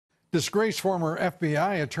Disgraced former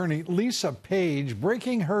FBI attorney Lisa Page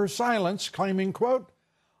breaking her silence, claiming, quote,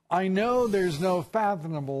 "I know there's no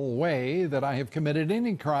fathomable way that I have committed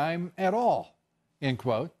any crime at all," end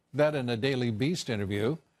quote. That in a Daily Beast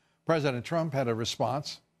interview. President Trump had a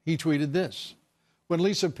response. He tweeted this: when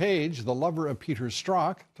Lisa Page, the lover of Peter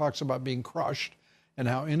Strzok, talks about being crushed and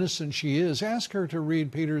how innocent she is, ask her to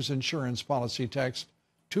read Peter's insurance policy text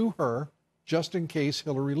to her just in case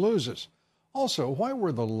Hillary loses. Also, why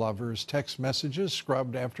were the lovers' text messages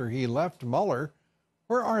scrubbed after he left Mueller?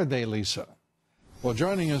 Where are they, Lisa? Well,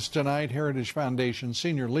 joining us tonight, Heritage Foundation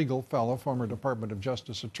Senior Legal Fellow, former Department of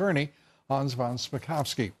Justice Attorney, Hans Von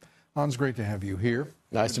Spakovsky. Hans, great to have you here.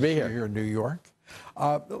 Nice to be here. Here in New York.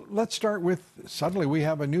 Let's start with, suddenly we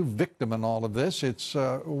have a new victim in all of this. It's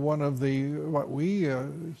one of the, what we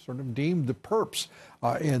sort of deemed the perps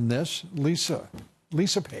in this, Lisa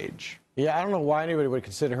Page. Yeah, I don't know why anybody would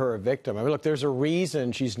consider her a victim. I mean, look, there's a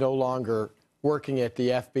reason she's no longer working at the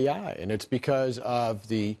FBI, and it's because of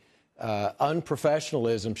the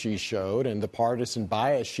unprofessionalism she showed and the partisan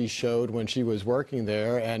bias she showed when she was working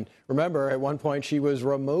there. And remember, at one point she was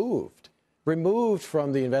removed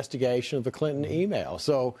from the investigation of the Clinton email.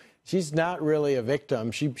 So she's not really a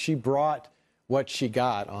victim. She brought what she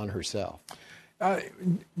got on herself.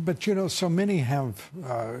 But, you know, so many have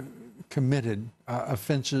committed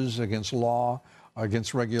offenses against law,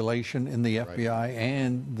 against regulation in the FBI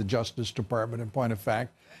and the Justice Department. In point of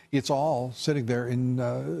fact, it's all sitting there in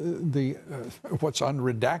what's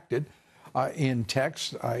unredacted in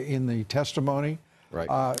text, in the testimony,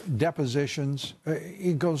 depositions.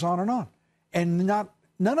 It goes on. And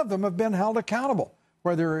none of them have been held accountable.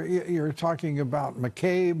 Whether you're talking about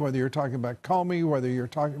McCabe, whether you're talking about Comey, whether you're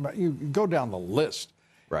talking about, you go down the list.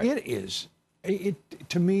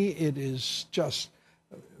 To me, it is just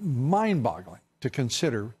mind-boggling to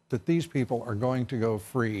consider that these people are going to go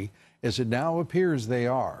free, as it now appears they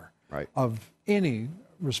are, of any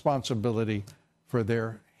responsibility for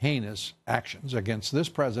their heinous actions against this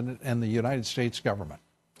president and the United States government.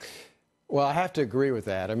 Well, I have to agree with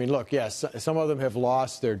that. I mean, look, yes, some of them have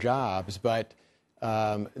lost their jobs, but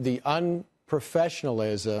the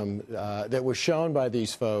unprofessionalism that was shown by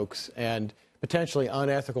these folks and potentially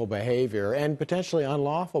unethical behavior and potentially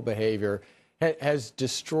unlawful behavior has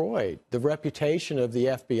destroyed the reputation of the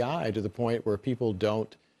FBI to the point where people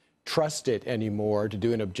don't trust it anymore to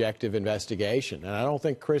do an objective investigation. And I don't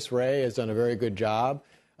think Chris Wray has done a very good job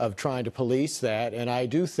of trying to police that. And I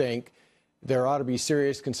do think there ought to be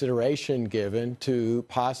serious consideration given to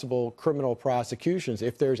possible criminal prosecutions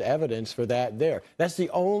if there's evidence for that there. That's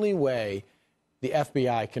the only way the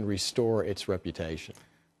FBI can restore its reputation.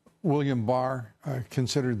 William Barr,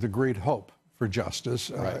 considered the great hope for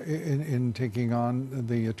justice in taking on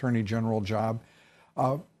the Attorney General job.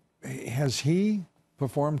 Has he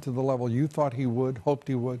performed to the level you thought he would, hoped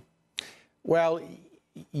he would? Well,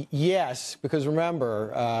 yes, because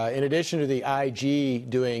remember, in addition to the IG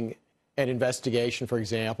doing an investigation, for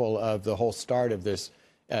example, of the whole start of this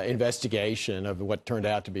investigation of what turned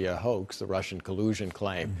out to be a hoax, the Russian collusion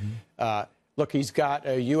claim. Look, he's got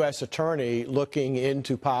a U.S. attorney looking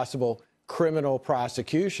into possible criminal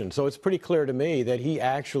prosecution. So it's pretty clear to me that he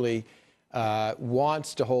actually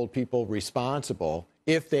wants to hold people responsible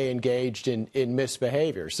if they engaged in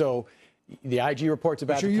misbehavior. So the IG report's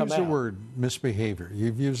about to come out. You used the word misbehavior.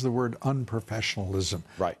 You've used the word unprofessionalism.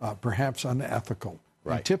 Perhaps unethical.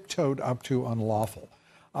 And tiptoed up to unlawful.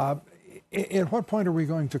 At what point are we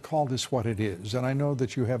going to call this what it is? And I know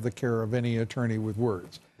that you have the care of any attorney with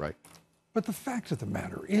words. But the fact of the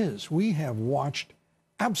matter is, we have watched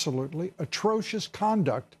absolutely atrocious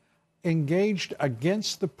conduct engaged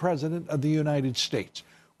against the President of the United States.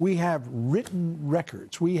 We have written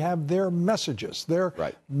records. We have their messages, their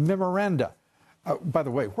memoranda. By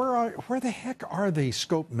the way, where the heck are the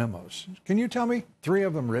scope memos? Can you tell me? 3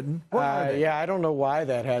 of them written. Yeah, I don't know why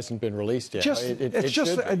that hasn't been released yet. It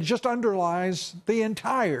just underlies the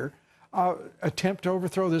entire attempt to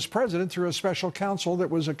overthrow this president through a special counsel that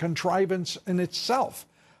was a contrivance in itself,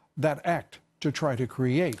 that act to try to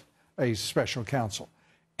create a special counsel.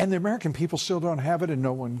 And the American people still don't have it, and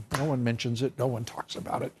no one mentions it, no one talks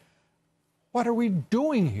about it. What are we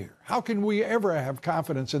doing here? How can we ever have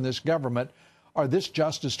confidence in this government or this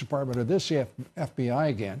Justice Department or this FBI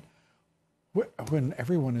again when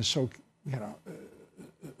everyone is so,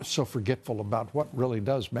 so forgetful about what really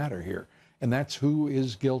does matter here? And that's who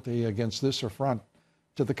is guilty against this affront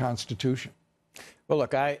to the Constitution. Well,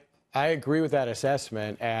 look, I agree with that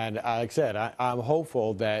assessment. And like I said, I'm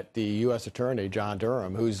hopeful that the U.S. Attorney, John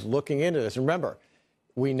Durham, who's looking into this, remember,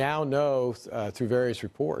 we now know through various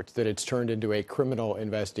reports that it's turned into a criminal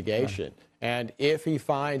investigation. Right. And if he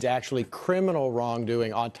finds actually criminal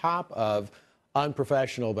wrongdoing on top of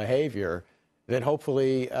unprofessional behavior, then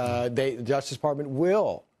hopefully the Justice Department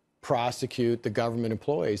will prosecute the government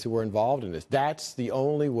employees who were involved in this. That's the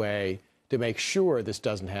only way to make sure this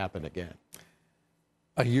doesn't happen again.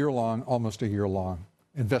 A year-long, almost a year-long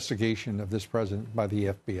investigation of this president by the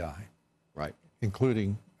FBI. Right.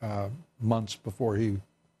 Including months before he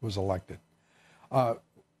was elected.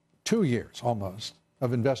 2 years, almost,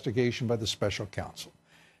 of investigation by the special counsel.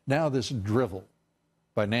 Now this drivel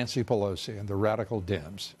by Nancy Pelosi and the radical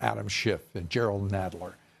Dems, Adam Schiff and Gerald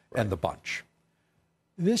Nadler and the bunch.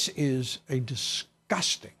 This is a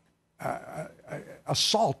disgusting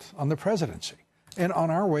assault on the presidency and on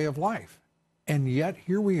our way of life. And yet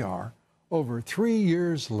here we are over 3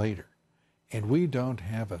 years later, and we don't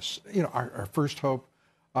have our first hope.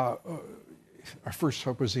 Our first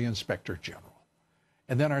hope was the Inspector General.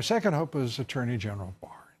 And then our second hope was Attorney General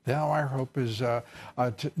Barr. Now our hope is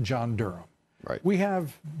John Durham. Right. We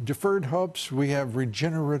have deferred hopes. We have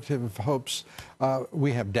regenerative hopes.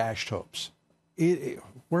 We have dashed hopes.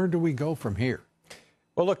 Where do we go from here?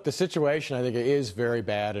 Well, look, the situation, I think, is very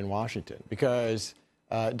bad in Washington because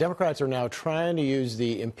Democrats are now trying to use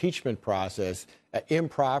the impeachment process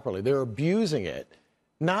improperly. They're abusing it,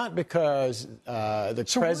 not because the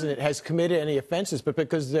president has committed any offenses, but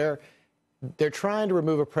because they're trying to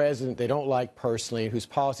remove a president they don't like personally and whose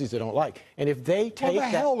policies they don't like. And if they take the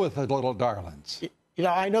hell with the little darlings. You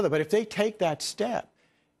know, I know that, but if they take that step,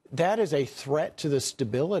 that is a threat to the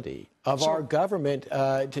stability of our government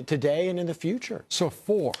today and in the future. So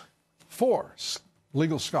four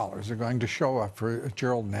legal scholars are going to show up for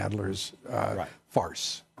Gerald Nadler's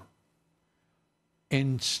farce.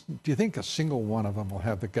 And do you think a single one of them will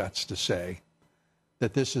have the guts to say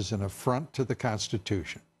that this is an affront to the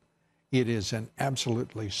Constitution? It is an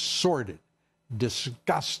absolutely sordid,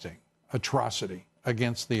 disgusting atrocity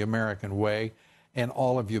against the American way, and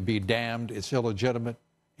all of you be damned, it's illegitimate,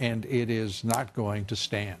 and it is not going to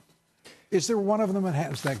stand. Is there one of them that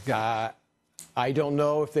has that gut? I don't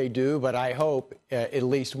know if they do, but I hope at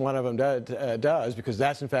least one of them does, because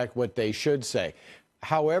that's, in fact, what they should say.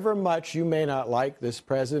 However much you may not like this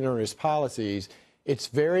president or his policies, it's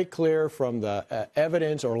very clear from the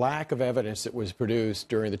evidence or lack of evidence that was produced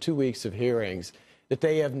during the 2 weeks of hearings that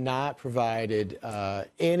they have not provided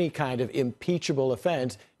any kind of impeachable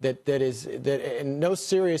offense and no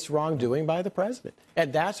serious wrongdoing by the president.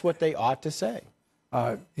 And that's what they ought to say.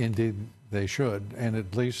 Indeed, they should. And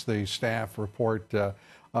at least the staff report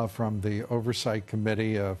from the Oversight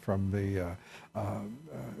Committee, from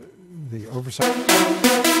the Oversight